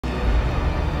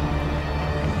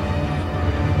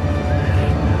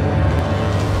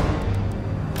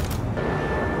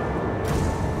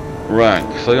Right,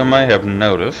 so you may have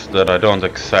noticed that I don't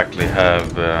exactly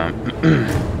have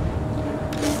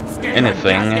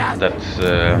anything that's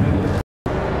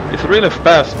it's really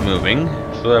fast moving,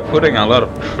 so I'm putting a lot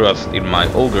of trust in my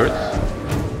ogres.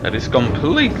 That is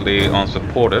completely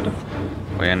unsupported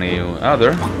by any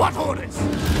other. What orders?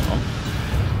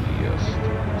 Just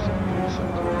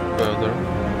further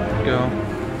go.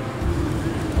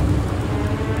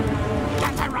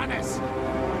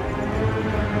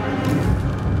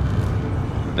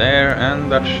 There,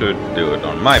 and that should do it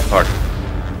on my part.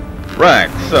 Right,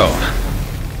 so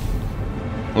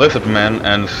Lizardmen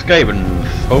and skavens.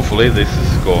 Hopefully this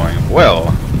is going well.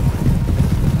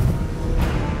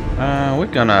 We're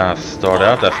gonna start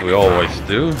out as we always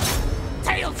do. The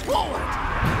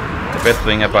best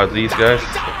thing about these guys,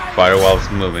 firewall's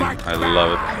moving. I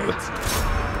love it.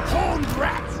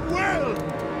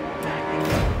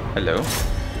 Hello.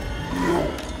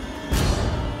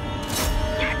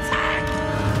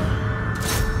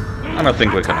 And I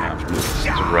think we're gonna have to move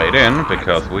straight in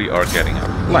because we are getting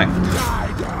outflanked.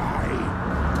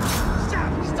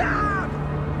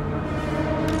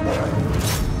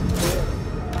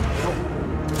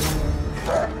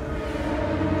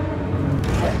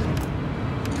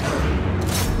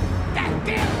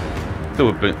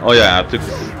 Oh yeah, I took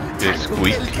the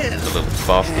squeak, the little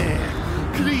bastard.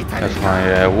 That's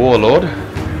my warlord.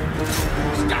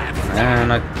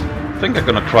 And I think I'm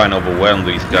gonna try and overwhelm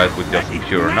these guys with just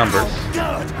pure numbers.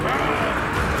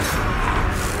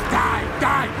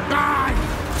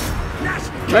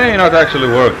 May not actually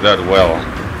work that well.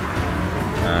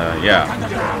 Yeah.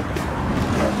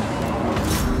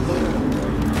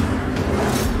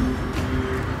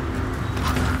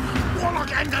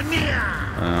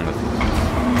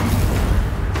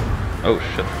 Oh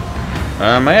shit.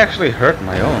 May actually hurt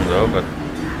my own though, but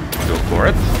go for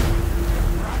it.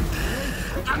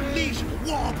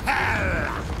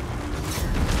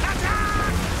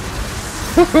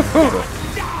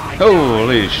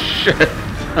 Holy shit!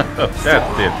 That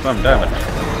did some damage.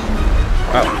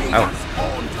 Ow, ow.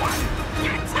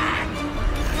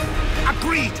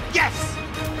 Agreed, yes!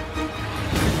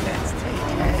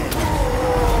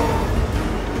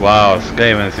 Wow,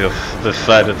 skavens just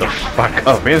decided to fuck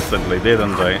up instantly,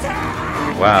 didn't they?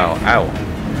 Wow, ow.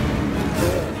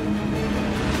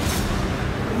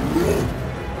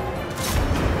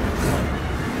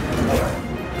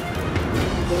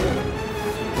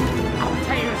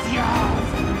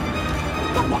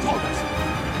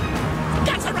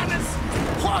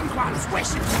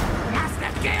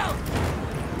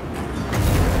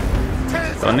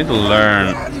 So I need to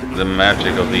learn the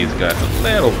magic of these guys a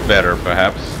little better,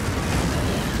 perhaps.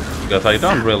 Because I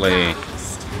don't really...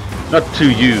 not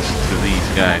too used to these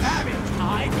guys,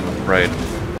 I'm afraid.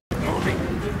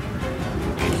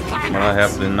 Well, I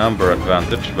have the number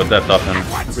advantage, but that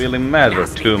doesn't really matter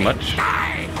too much.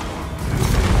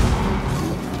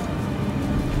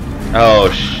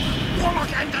 Oh, shit.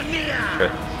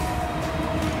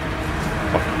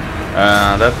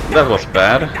 That was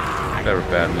bad. Very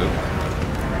bad move.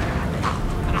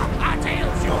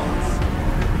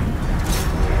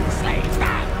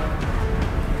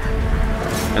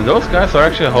 And those guys are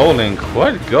actually holding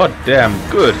quite goddamn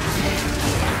good.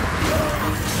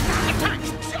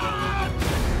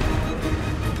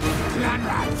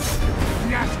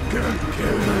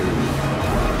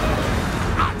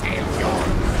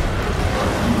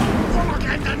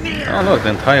 Oh look, the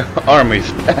entire army's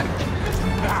back.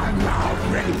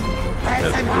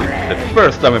 That's the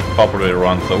first time he properly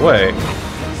runs away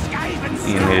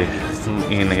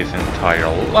in his entire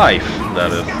life,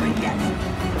 that is.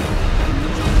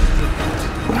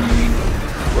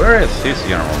 Where is his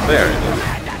general? There it is.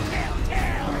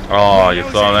 Oh, you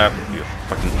saw that? You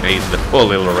fucking ate the poor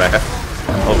little rat.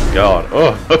 Oh god.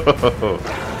 Oh,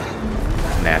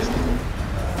 nasty.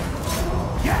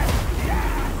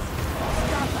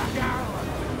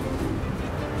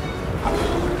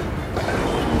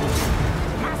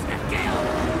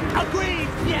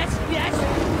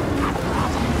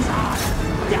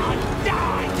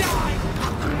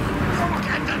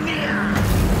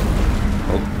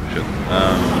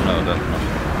 No, that's not.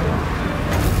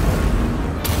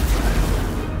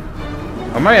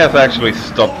 I may have actually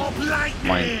stopped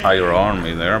my entire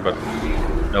army there, but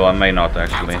no, I may not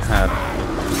actually have.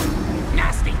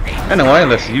 Anyway,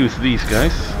 let's use these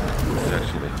guys to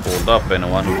actually hold up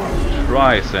anyone who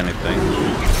tries anything.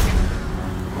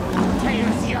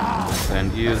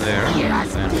 Send you there,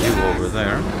 send you over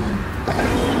there.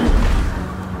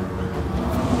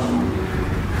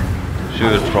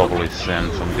 Should probably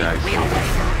send some guys over.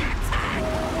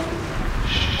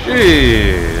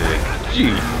 Shit!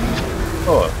 Jeez!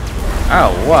 Oh,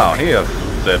 Oh wow, he has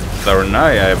said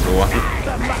Saranaya, everyone.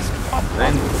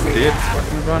 Then did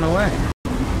fucking run away.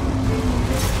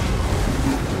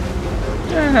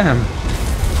 Damn.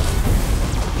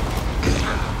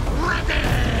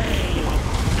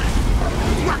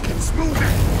 Rockets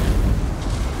moving.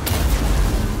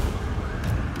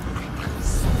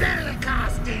 Spell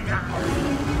casting.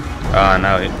 Ah,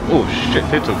 now he... Oh shit,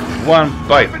 he took one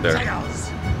bite there. Tails.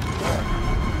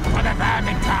 For the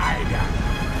Vermintide.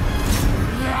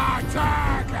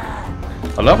 Attack.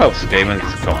 I love how skavens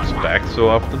comes back so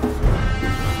often.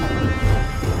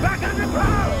 Back on the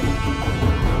ground.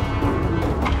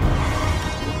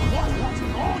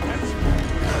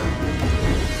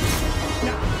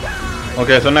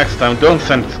 Okay, so next time don't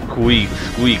send Squeak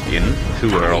in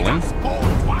too early.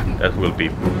 That will be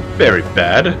very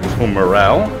bad for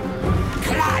morale.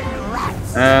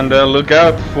 And look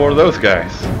out for those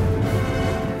guys.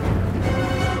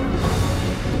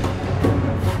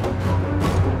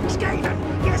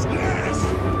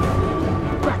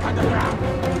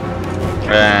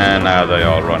 And now they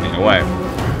are running away.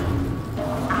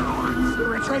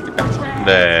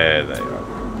 There they are.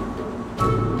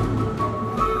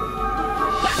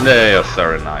 They are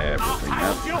Saranaya everything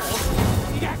else.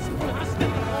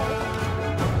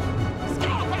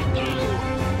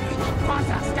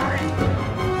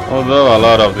 Although a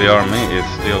lot of the army is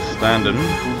still standing.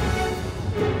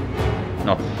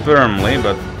 Not firmly,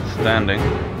 but standing.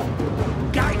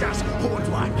 Guide us, Horned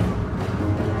One.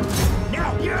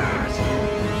 Now, yes.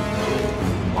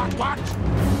 What?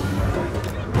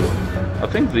 I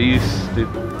think these did...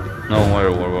 No,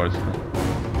 where was it?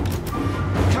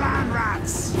 Clan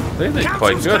rats. They did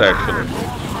quite good actually.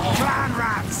 Clan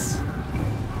rats.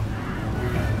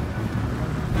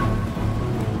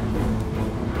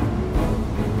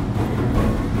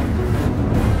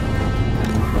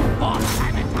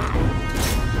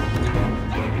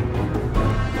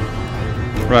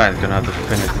 Right, gonna have to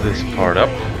finish this part up.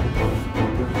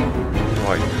 Do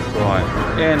I try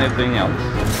anything else?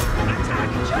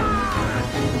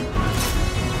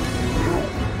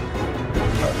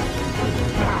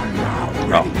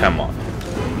 Oh, come on.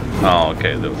 Oh,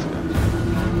 okay, those guys.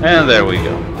 And there we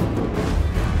go.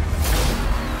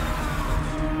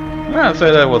 I'd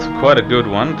say that was quite a good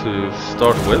one to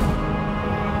start with.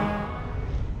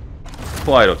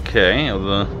 Quite okay,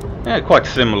 although, yeah, quite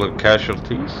similar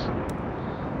casualties.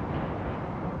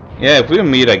 Yeah, if we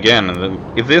meet again,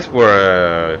 if this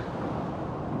were a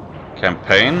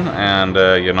campaign and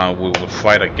you know, we would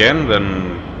fight again,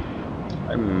 then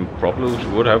I probably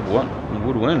would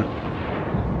win.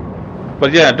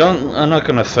 But yeah, I'm not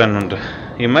gonna send.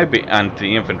 He might be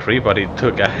anti-infantry, but he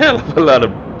took a hell of a lot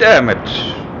of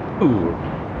damage. Ooh.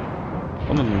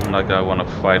 I'm like I want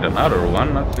to fight another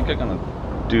one. I think I'm gonna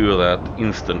do that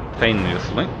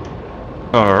instantaneously.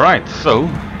 All right, so.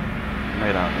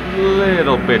 Made a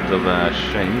little bit of a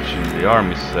change in the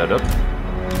army setup.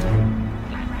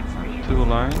 2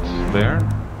 lines there,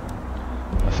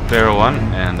 a spare one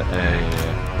and a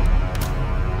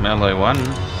melee one.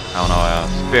 Oh no, a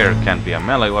spear can't be a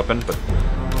melee weapon, but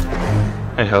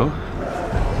hey ho.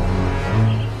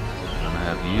 Gonna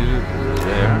have you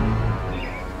there.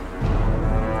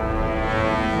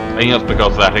 And just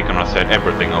because that, he gonna set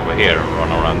everything over here and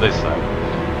run around this side.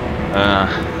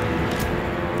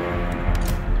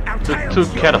 Took 2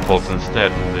 catapults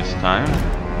instead this time.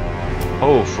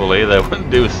 Hopefully they will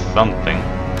do something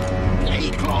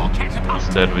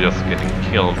instead of just getting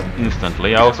killed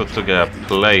instantly. I also took a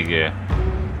plague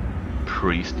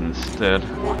priest instead.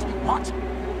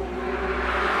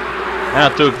 And I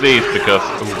took these because...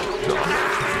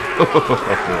 Oh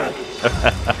god.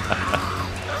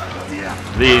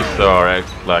 These are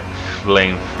like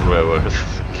flamethrowers.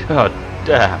 God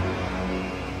damn.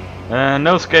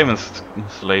 No skavens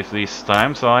slaves this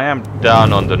time, so I am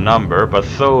down on the number, but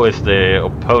so is the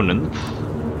opponent.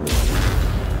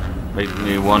 Makes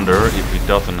me wonder if he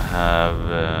doesn't have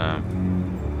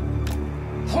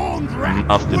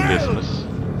nasty business.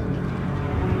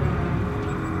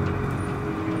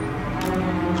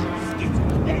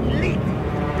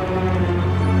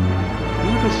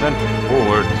 Who to send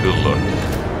forward to look?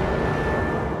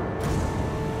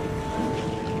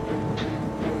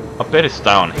 I bet it's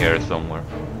down here somewhere.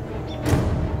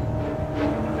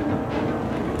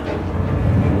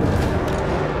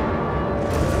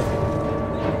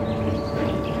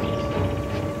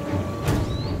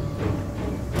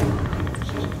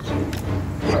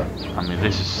 I mean,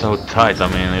 this is so tight. I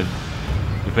mean,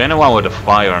 if anyone were to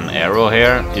fire an arrow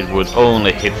here, it would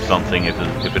only hit something if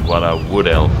it was a wood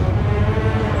elf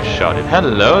shot it.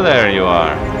 Hello there, you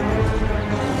are.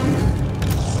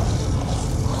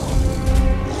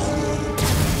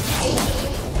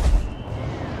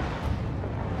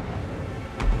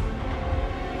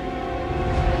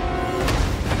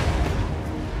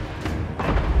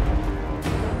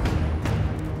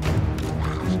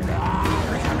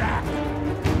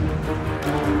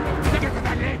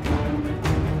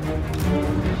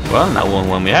 Well, now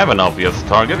when we have an obvious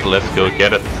target, let's go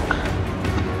get it.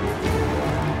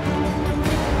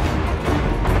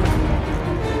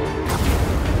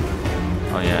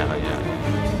 Oh yeah, oh yeah.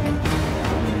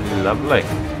 Lovely.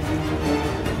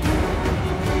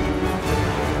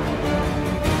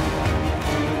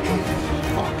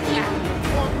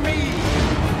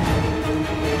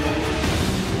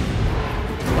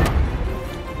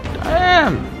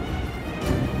 Damn!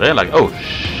 They're like, oh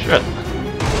shit.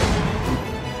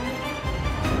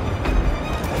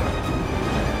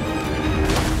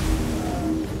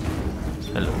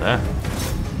 Hello there.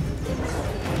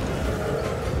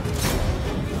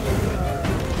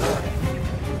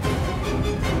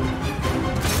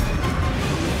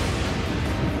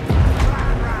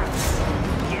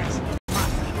 Yes.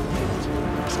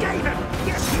 Skaven.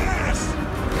 Yes, yes.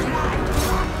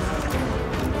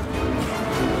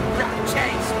 Rat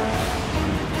chase.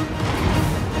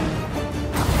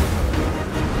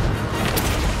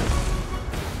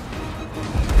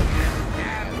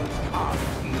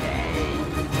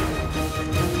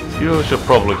 You should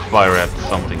probably fire at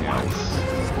something else.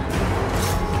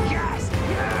 Yes,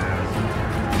 yes.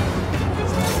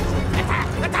 Attack,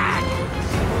 attack.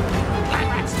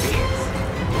 Rat spears.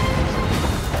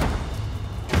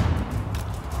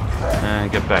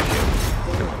 And get back here.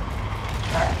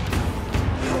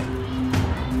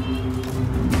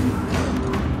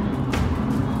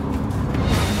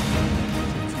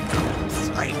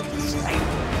 Slake, slake.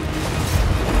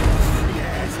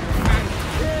 Yes, and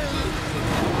kill.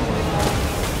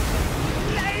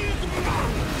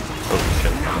 Oh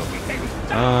shit.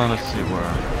 Let's see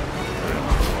where.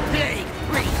 Plague,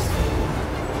 grease.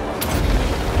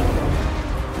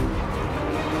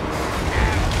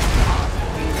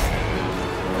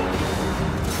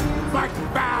 Fight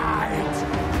bad.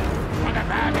 For the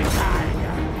Valentine.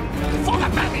 For the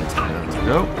Valentine.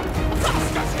 Go.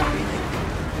 Faster strike.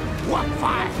 What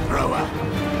fire thrower.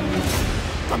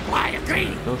 Comply,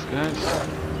 agree. Those guys.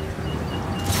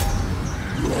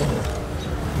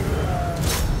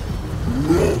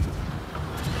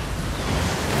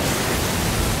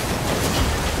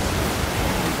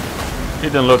 He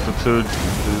didn't look to do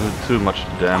too much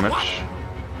damage.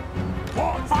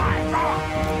 What fire thrower.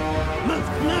 Move,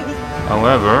 move.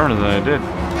 However, they did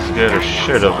scare the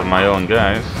shit out of my own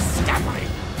guys. Scaffolding.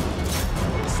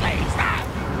 Slaves that.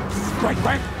 Great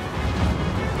work.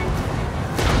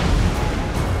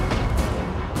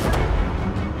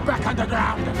 Back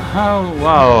underground. Oh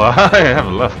wow, I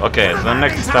have left. Okay, so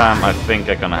next time I think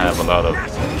I'm gonna have a lot of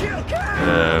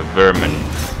vermin.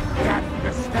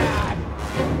 Understand.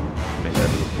 I think that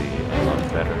would be a lot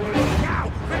better. Now,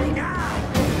 ready now.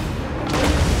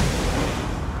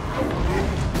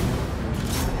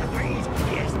 Agreed.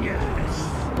 Yes, yes.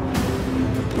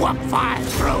 What fire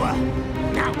thrower.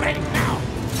 Now, ready now.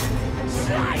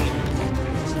 Slide.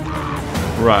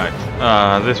 Right,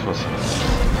 this was.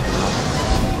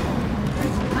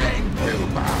 Bring to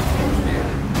bow.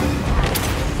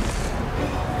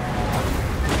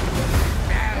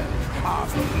 Now,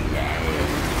 off delay.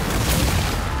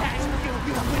 As you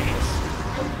wish.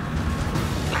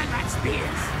 Rat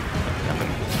spears.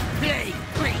 Plague,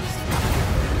 grease.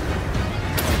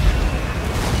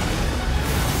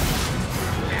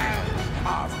 Now,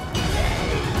 off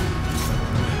delay.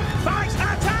 Fight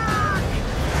attack!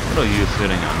 What are you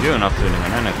sitting on? You're not sitting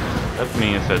on anything. That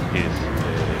means that he's.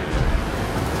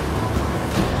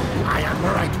 I am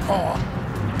right for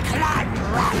clan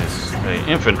rats.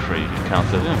 Infantry. He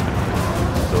counts as infantry.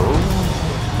 So,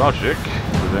 logic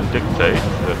would then dictate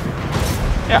that.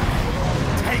 Yeah.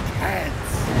 Take heads.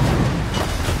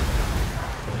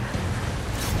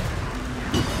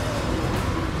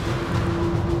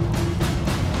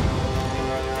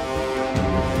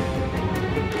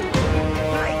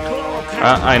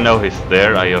 I know he's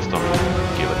there, I just don't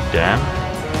give a damn.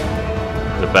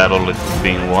 The battle is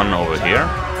being won over here.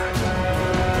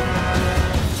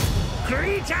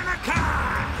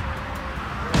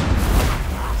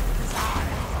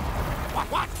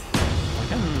 What? I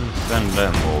can send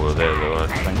them over there though, I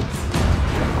think.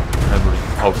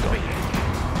 Okay.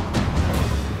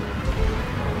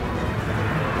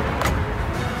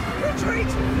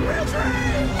 Retreat!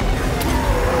 Retreat!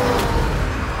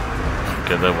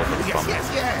 Okay, that was a Yes, fun. yes,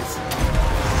 yes!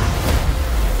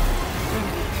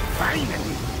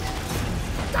 Finally!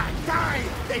 Die,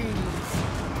 things!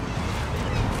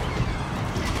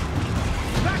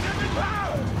 Back on the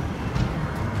ground!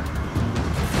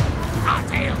 I'll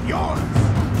tail yours!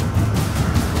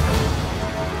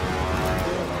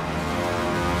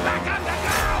 Back on the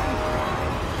ground!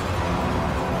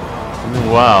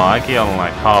 Wow, I killed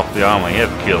like half the army. He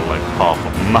have killed like half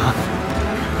of mine.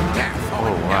 Death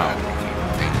Oh Wow.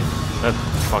 That's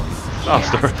fucking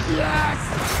faster.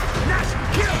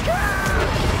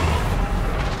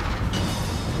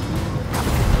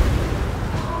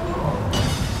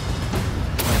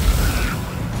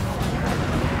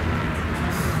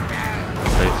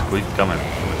 Hey, Squeak, come here.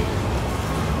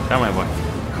 Come here, boy.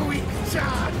 Quick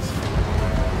charge!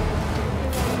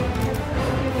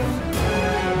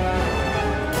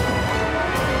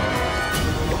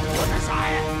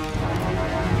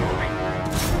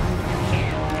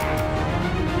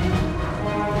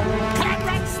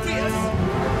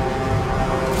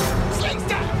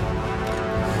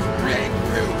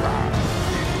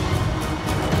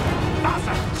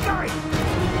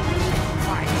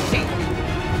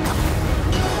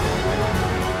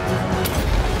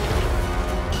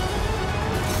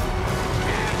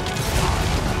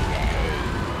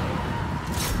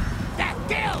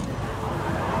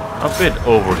 A bit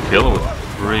overkill with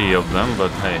 3 of them,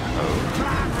 but hey ho.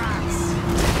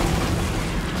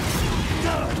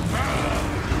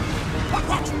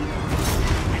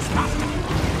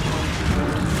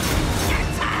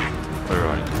 Where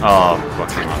are you? Oh,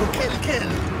 fucking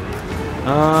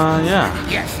hell. Yeah.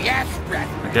 Yes, yes,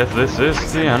 I guess this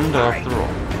is the end after all.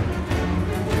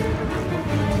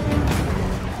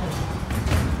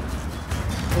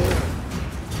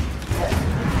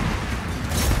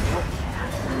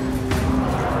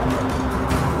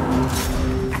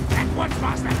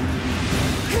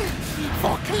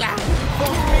 For clown,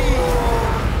 for me!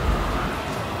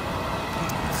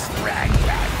 Sprang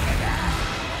back to that!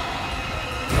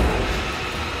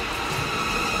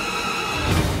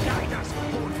 Guide us,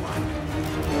 old one!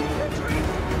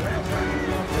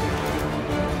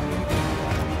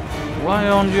 Why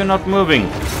aren't you not moving?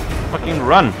 Fucking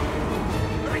run!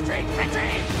 Retreat,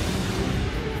 retreat!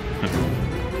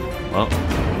 Well.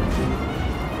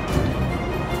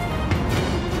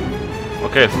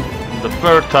 Okay, the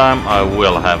third time I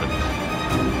will have it.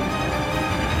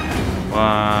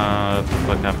 What the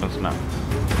fuck happens now?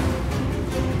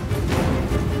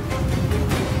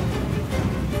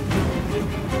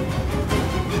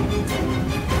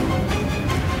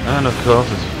 And of course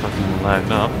it's fucking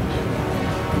lagged up.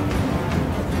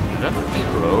 Is that a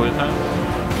throw it has?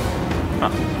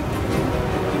 Ah.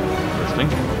 Interesting.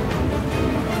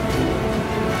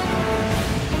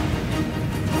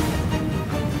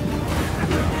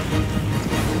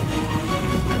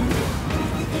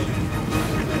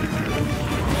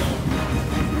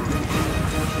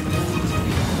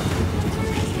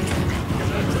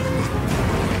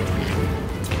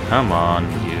 Come on,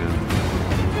 you.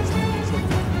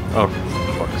 Oh,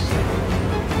 fuck's sake.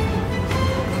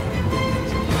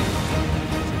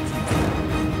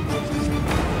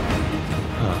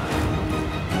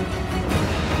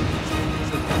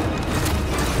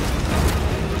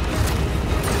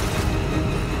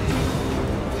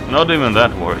 Not even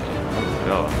that worried. Oh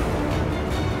god.